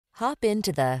Hop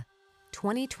into the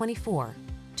 2024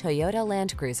 Toyota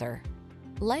Landcruiser.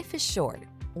 Life is short.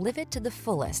 Live it to the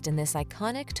fullest in this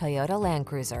iconic Toyota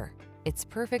Landcruiser. Its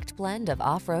perfect blend of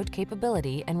off-road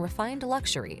capability and refined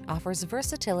luxury offers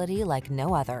versatility like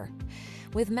no other.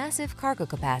 With massive cargo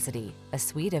capacity, a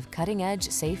suite of cutting-edge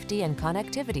safety and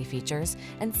connectivity features,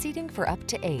 and seating for up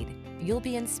to 8, you'll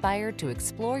be inspired to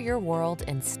explore your world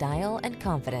in style and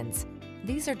confidence.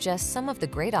 These are just some of the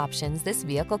great options this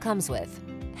vehicle comes with: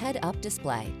 head-up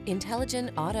display, intelligent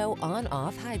auto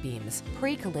on-off high beams,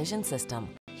 pre-collision system,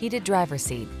 heated driver's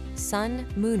seat, sun,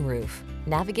 moonroof,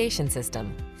 navigation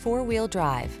system, 4-wheel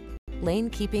drive,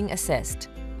 lane keeping assist,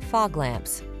 fog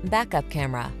lamps, backup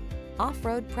camera.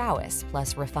 Off-road prowess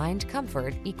plus refined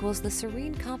comfort equals the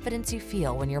serene confidence you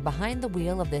feel when you're behind the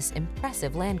wheel of this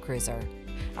impressive Landcruiser.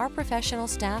 Our professional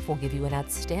staff will give you an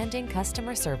outstanding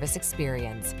customer service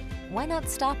experience. Why not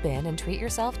stop in and treat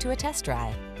yourself to a test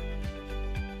drive?